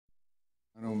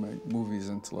I don't make movies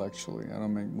intellectually. I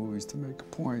don't make movies to make a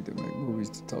point. I make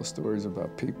movies to tell stories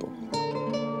about people.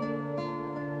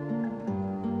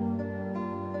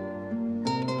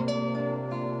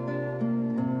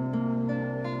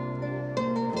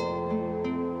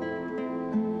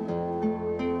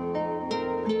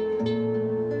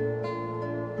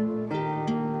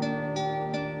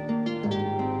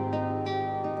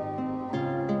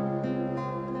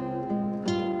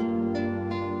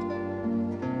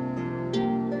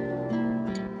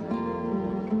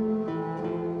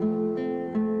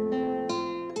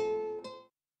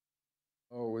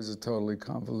 It was a totally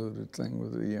convoluted thing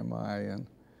with the EMI, and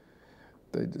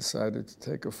they decided to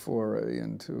take a foray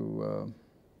into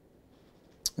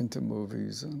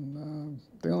movies, and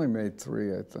they only made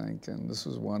 3, I think, and this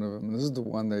was one of them. And this is the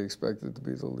one they expected to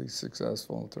be the least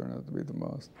successful and turned out to be the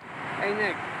most. Hey,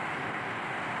 Nick.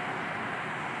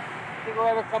 Think we'll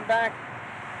ever come back?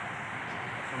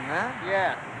 From that?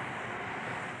 Yeah.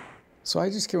 So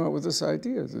I just came up with this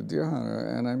idea, the Deer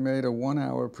Hunter, and I made a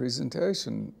 1-hour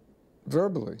presentation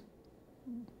verbally,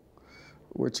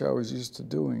 which I was used to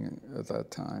doing at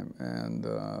that time. And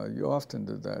you often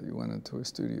did that. You went into a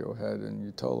studio head and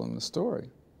you told them the story,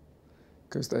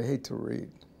 because they hate to read.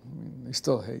 I mean, they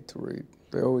still hate to read.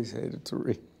 They always hated to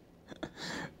read.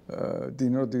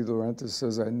 Dino De Laurentiis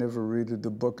says, I never read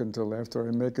the book until after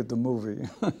I make it the movie.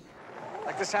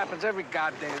 Like this happens every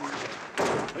goddamn year.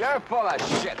 You're full of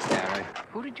shit, Darren.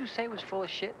 Who did you say was full of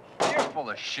shit? You're full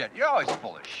of shit. You're always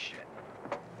full of shit.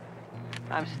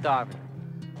 I'm starving.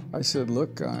 I said,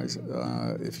 look, guys,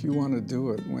 if you want to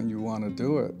do it when you want to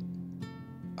do it,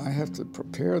 I have to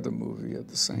prepare the movie at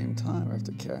the same time. I have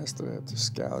to cast it, I have to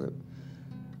scout it.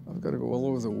 I've got to go all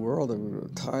over the world. I've got to go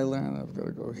to Thailand, I've got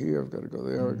to go here, I've got to go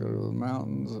there, I've got to go to the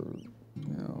mountains, or,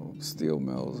 you know, steel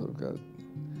mills.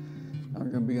 I'm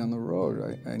going to be on the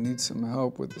road. I need some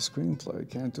help with the screenplay. I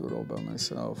can't do it all by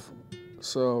myself.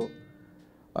 So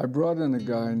I brought in a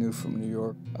guy I knew from New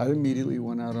York. I immediately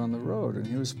went out on the road, and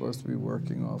he was supposed to be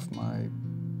working off my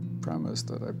premise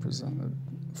that I presented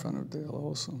in front of Dale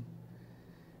Olson.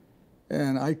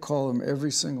 And I call him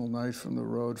every single night from the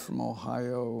road, from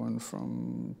Ohio and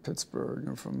from Pittsburgh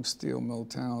and from steel mill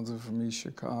towns and from East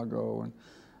Chicago. And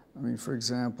I mean, for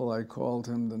example, I called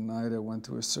him the night I went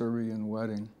to a Serbian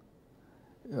wedding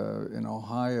in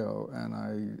Ohio, and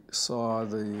I saw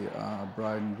the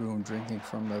bride and groom drinking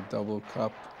from that double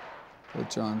cup that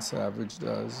John Savage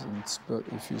does, and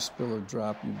if you spill a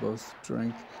drop, you both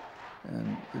drink,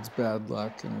 and it's bad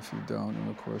luck, and if you don't, and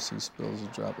of course he spills a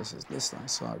drop, I says, listen, I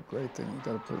saw a great thing, you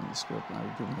gotta put it in the script, and I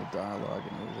would give him the dialogue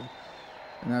and everything.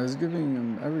 And I was giving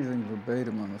him everything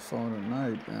verbatim on the phone at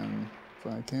night, and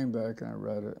when I came back and I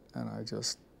read it, and I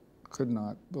just could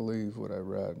not believe what I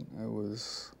read. It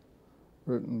was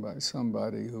written by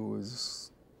somebody who was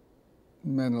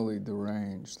mentally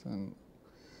deranged. And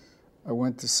I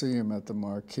went to see him at the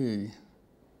Marquee,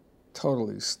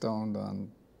 totally stoned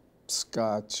on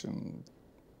scotch and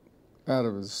out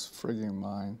of his frigging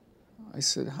mind. I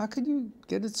said, how could you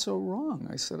get it so wrong?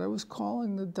 I said, I was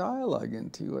calling the dialogue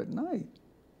into you at night.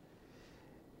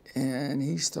 And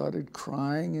he started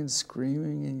crying and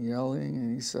screaming and yelling,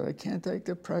 and he said, I can't take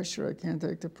the pressure, I can't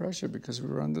take the pressure, because we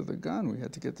were under the gun. We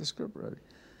had to get the script ready.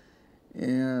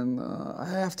 And I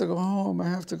have to go home, I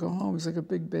have to go home. He's like a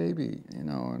big baby, you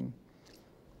know. And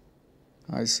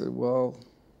I said, well,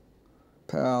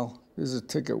 pal, there's a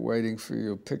ticket waiting for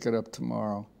you. Pick it up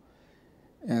tomorrow.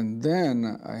 And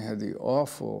then I had the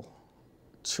awful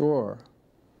chore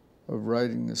of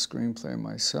writing the screenplay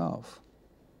myself,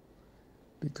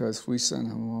 because we sent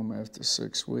him home after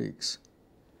 6 weeks.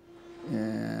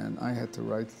 And I had to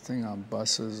write the thing on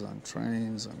buses, on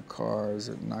trains, on cars,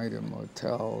 at night in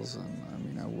motels, and I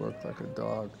mean, I worked like a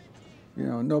dog. You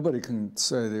know, nobody can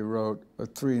say they wrote a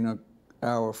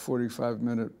 3-hour,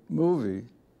 45-minute movie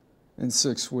in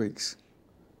 6 weeks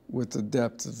with the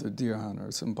depth of the Deer Hunter.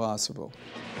 It's impossible.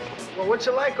 Well, what's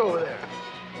it like over there?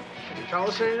 Can you tell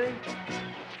us anything?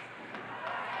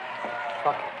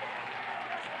 Fuck it.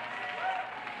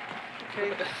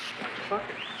 Okay, fuck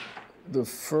it. The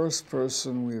first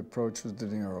person we approached was De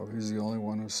Niro. He's the only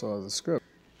one who saw the script.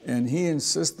 And he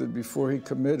insisted before he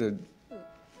committed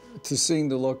to seeing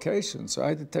the location. So I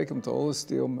had to take him to all the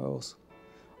steel mills.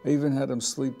 I even had him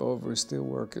sleep over a steel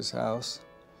worker's house.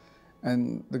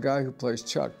 And the guy who plays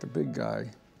Chuck, the big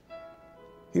guy,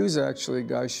 he was actually a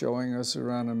guy showing us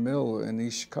around a mill in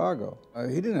East Chicago.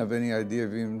 He didn't have any idea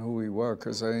of even who we were,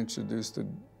 because I introduced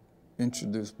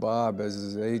Bob as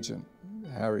his agent,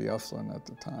 Harry Ufflin at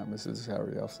the time. This is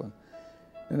Harry Ufflin.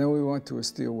 And then we went to a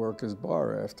steelworkers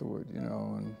bar afterward, you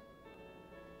know, and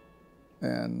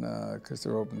And because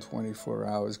they're open 24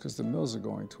 hours, because the mills are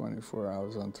going 24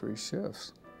 hours on 3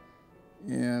 shifts.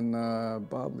 And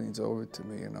Bob leans over to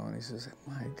me, and he says, hey,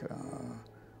 Mike,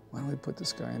 why don't we put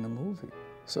this guy in a movie?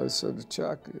 So I said to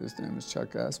Chuck, his name is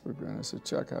Chuck Asperger, and I said,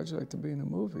 Chuck, how'd you like to be in a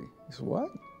movie? He said, what?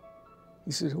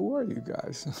 He said, who are you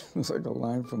guys? It was like a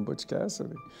line from Butch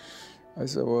Cassidy. I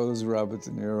said, well, this is Robert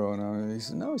De Niro, and he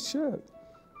said, no, shit.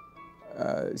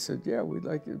 He said, yeah, we'd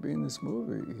like you to be in this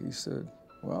movie. He said,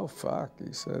 well, fuck.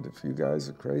 He said, if you guys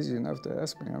are crazy enough to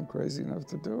ask me, I'm crazy enough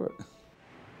to do it.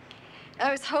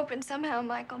 I was hoping somehow,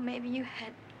 Michael, maybe you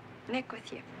had Nick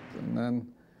with you. And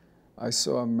then I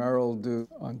saw Meryl do,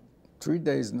 on 3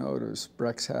 days' notice,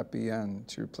 Breck's Happy End.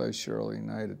 She replaced Shirley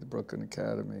Knight at the Brooklyn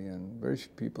Academy, and very few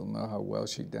people know how well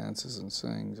she dances and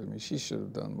sings. I mean, she should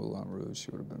have done Moulin Rouge. She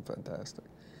would have been fantastic.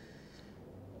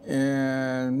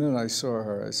 And then I saw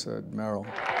her. I said, Meryl.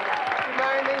 You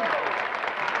marry me?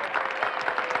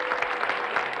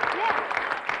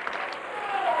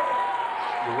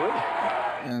 You would?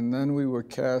 And then we were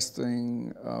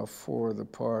casting for the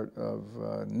part of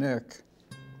Nick,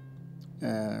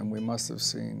 and we must have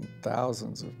seen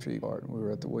thousands of people. We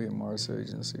were at the William Morris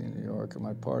Agency in New York, and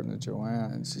my partner,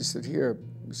 Joanne, and she said, here,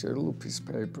 she had a little piece of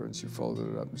paper, and she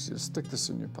folded it up, and she said, stick this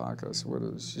in your pocket. I said, what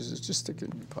is it? She said, just stick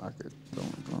it in your pocket.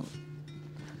 Don't.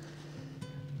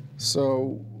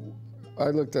 So I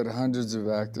looked at hundreds of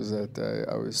actors that day.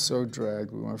 I was so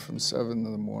dragged. We went from 7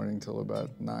 in the morning till about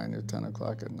 9 or 10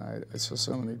 o'clock at night. I saw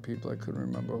so many people I couldn't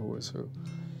remember who was who.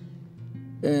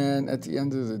 And at the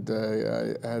end of the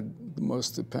day, I had the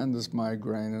most stupendous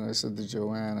migraine, and I said to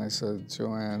Joanne,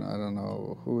 Joanne, I don't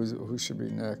know, who should be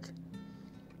Nick?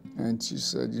 And she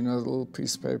said, you know the little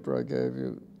piece of paper I gave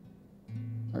you?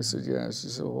 I said, yeah. She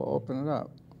said, well, open it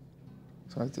up.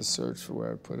 So I had to search for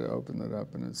where I put it, open it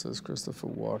up, and it says Christopher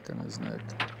Walken as Nick.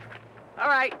 All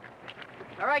right,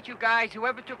 you guys.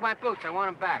 Whoever took my boots, I want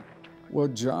them back. Well,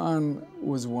 John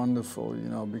was wonderful,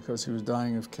 because he was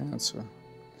dying of cancer.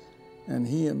 And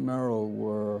he and Meryl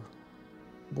were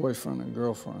boyfriend and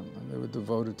girlfriend, and they were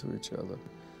devoted to each other.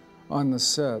 On the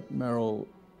set, Meryl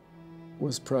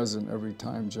was present every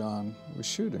time John was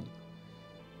shooting.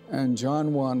 And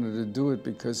John wanted to do it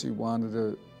because he wanted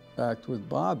to act with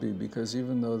Bobby, because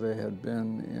even though they had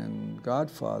been in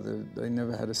Godfather, they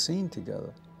never had a scene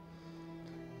together.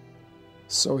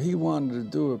 So he wanted to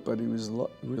do it, but he was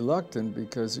reluctant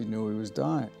because he knew he was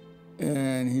dying.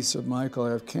 And he said, Michael,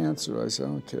 I have cancer. I said, I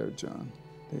don't care, John.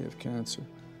 They have cancer.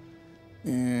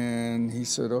 And he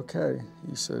said, okay.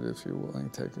 He said, if you're willing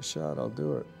to take a shot, I'll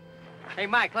do it. Hey,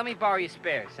 Mike, let me borrow your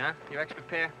spares, huh? Your extra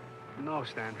pair? No,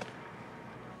 Stan.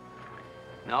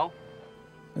 No?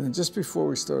 And just before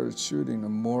we started shooting, the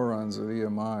morons at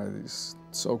EMI, these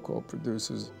so-called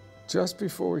producers, just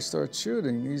before we start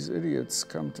shooting, these idiots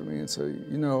come to me and say,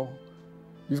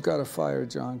 you've got to fire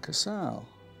John Casale.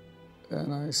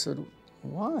 And I said,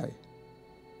 why?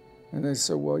 And they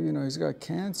said, well, he's got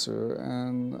cancer,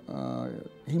 and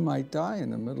he might die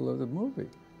in the middle of the movie.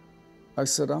 I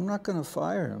said, I'm not going to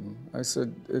fire him. I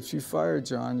said, if you fire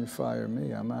John, you fire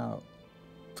me. I'm out.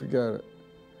 Forget it.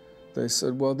 They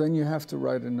said, well, then you have to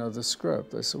write another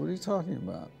script. I said, what are you talking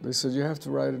about? They said, you have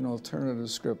to write an alternative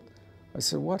script. I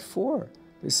said, what for?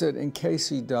 They said, in case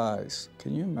he dies.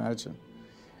 Can you imagine?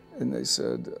 And they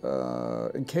said,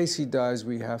 in case he dies,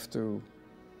 we have to,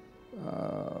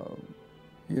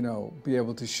 be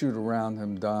able to shoot around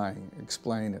him dying,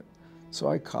 explain it. So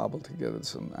I cobbled together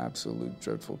some absolute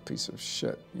dreadful piece of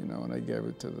shit, and I gave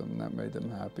it to them, and that made them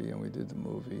happy, and we did the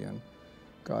movie, and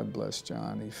God bless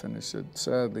John, he finished it.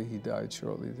 Sadly, he died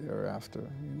shortly thereafter,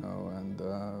 and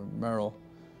Meryl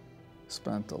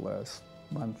spent the last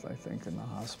month, I think, in the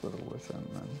hospital with him,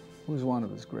 and it was one of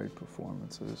his great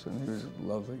performances, and he was a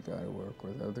lovely guy to work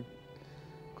with. I had the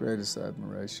greatest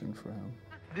admiration for him.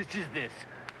 This is this.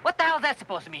 What the hell is that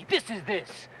supposed to mean? This is this.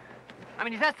 I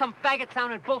mean, is that some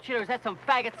faggot-sounding bullshit, or is that some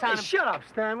faggot-sounding... Hey, shut up,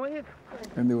 Stan, will you?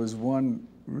 And there was one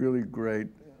really great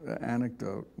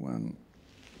anecdote when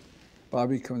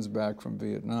Bobby comes back from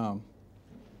Vietnam,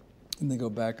 and they go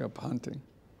back up hunting,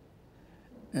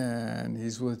 and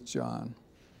he's with John.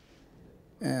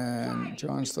 And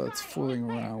John starts fooling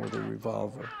around with a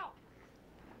revolver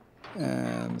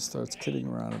and starts kidding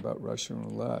around about Russian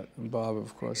roulette. And Bob,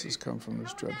 of course, has come from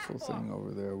this dreadful thing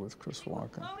over there with Chris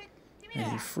Walken.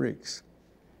 And he freaks.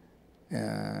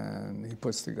 And he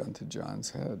puts the gun to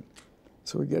John's head.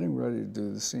 So we're getting ready to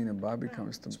do the scene, and Bobby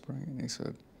comes to Spring, and he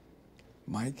said,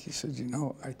 Mike, he said,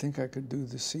 I think I could do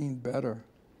the scene better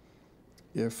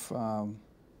if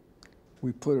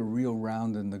we put a real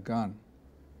round in the gun.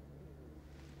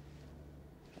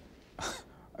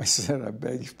 I said, I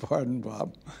beg your pardon,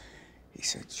 Bob. He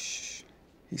said, shh.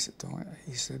 He said, don't,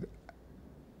 he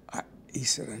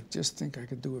said, I just think I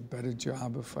could do a better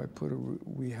job if I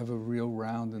we have a real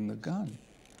round in the gun.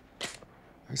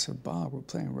 I said, Bob, we're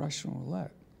playing Russian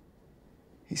roulette.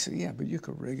 He said, yeah, but you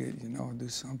could rig it, you know, do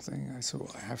something. I said,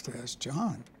 well, I have to ask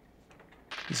John.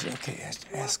 He said, okay, ask,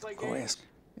 go ask.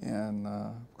 And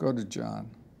go to John.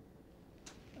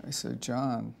 I said,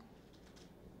 John,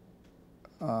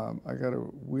 I got a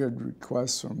weird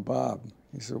request from Bob.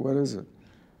 He said, what is it?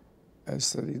 I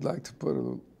said, he'd like to put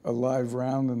a live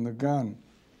round in the gun.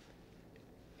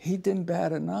 He didn't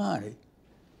bat an eye.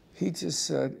 He just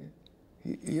said,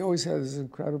 he always had this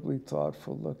incredibly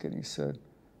thoughtful look, and he said,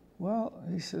 well,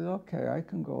 he said, okay, I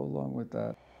can go along with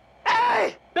that.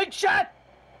 Hey! Big shot!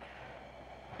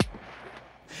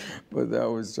 But that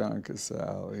was John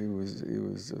Casale. He was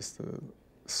just the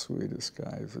sweetest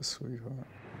guy. He was a sweetheart.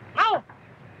 No!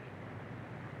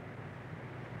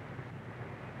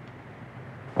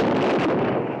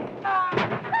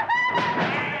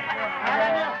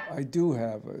 I do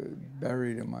have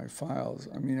buried in my files.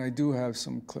 I mean, I do have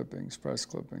some clippings, press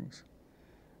clippings,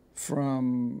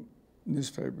 from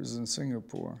newspapers in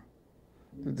Singapore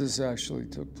that this actually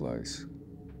took place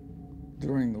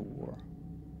during the war.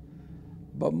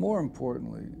 But more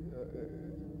importantly,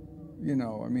 you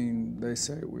know, I mean, they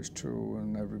say it was true,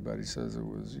 and everybody says it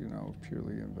was, you know,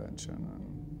 purely invention.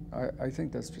 And I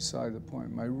think that's beside the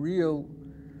point.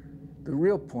 The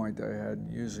real point I had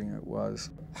using it was,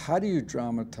 how do you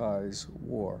dramatize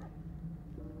war?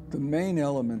 The main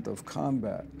element of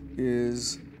combat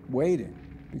is waiting,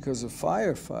 because a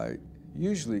firefight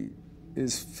usually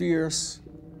is fierce,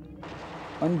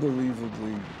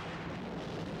 unbelievably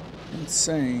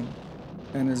insane,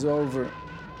 and is over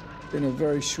in a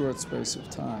very short space of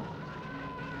time.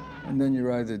 And then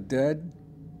you're either dead,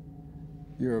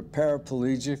 you're a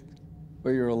paraplegic,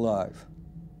 or you're alive.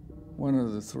 One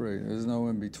of the three, there's no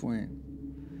in between.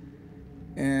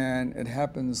 And it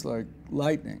happens like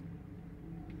lightning.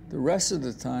 The rest of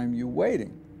the time, you're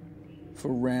waiting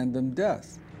for random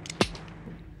death.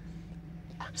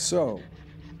 So,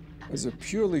 as a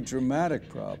purely dramatic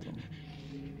problem,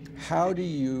 how do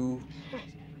you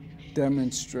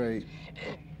demonstrate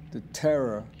the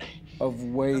terror of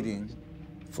waiting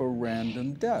for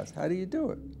random death? How do you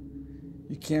do it?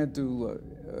 You can't do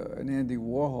an Andy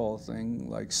Warhol thing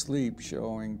like Sleep,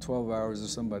 showing 12 hours of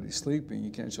somebody sleeping.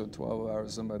 You can't show 12 hours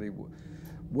of somebody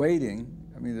waiting.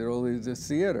 I mean, they're all the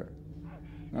theater.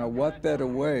 Now, what better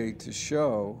way to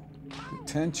show the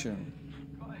tension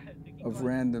of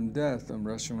random death than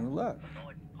Russian roulette?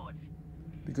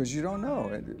 Because you don't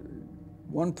know.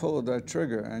 One pull of that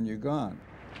trigger and you're gone.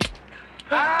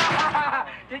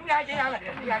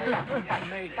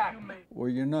 Or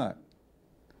you're not.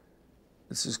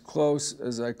 It's as close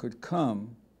as I could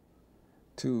come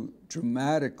to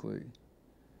dramatically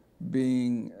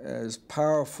being as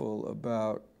powerful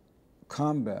about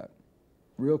combat,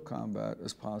 real combat,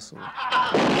 as possible.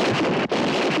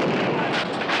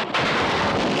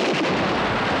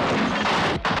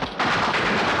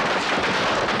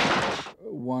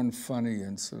 One funny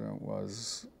incident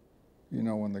was, you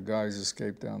know, when the guys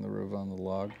escaped down the river on the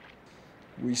log.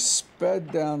 We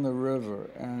sped down the river,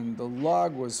 and the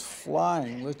log was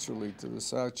flying literally to the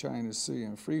South China Sea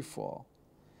in free fall.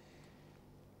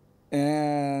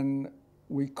 And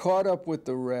we caught up with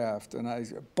the raft, and I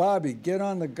said, Bobby, get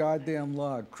on the goddamn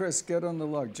log. Chris, get on the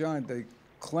log. John, they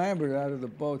clambered out of the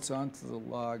boats onto the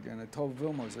log, and I told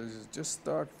Vilmos, I said, just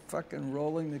start fucking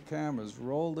rolling the cameras.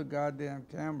 Roll the goddamn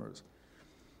cameras.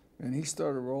 And he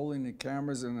started rolling the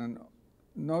cameras, and then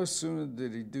no sooner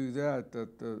did he do that,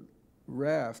 that the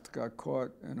raft got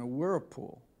caught in a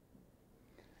whirlpool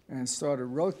and started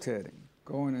rotating,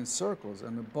 going in circles,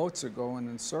 and the boats are going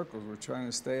in circles. We're trying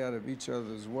to stay out of each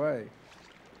other's way.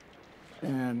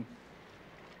 And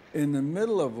in the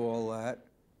middle of all that,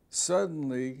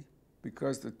 suddenly,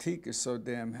 because the teak is so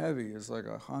damn heavy, it's like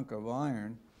a hunk of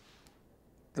iron,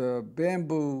 the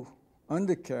bamboo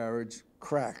undercarriage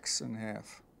cracks in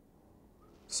half.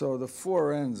 So the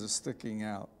four ends are sticking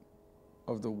out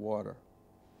of the water.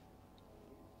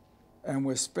 And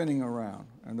we're spinning around,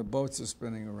 and the boats are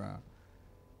spinning around.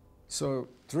 So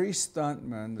 3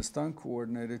 stuntmen, the stunt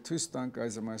coordinator, 2 stunt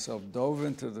guys, and myself dove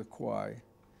into the quay,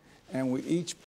 and we each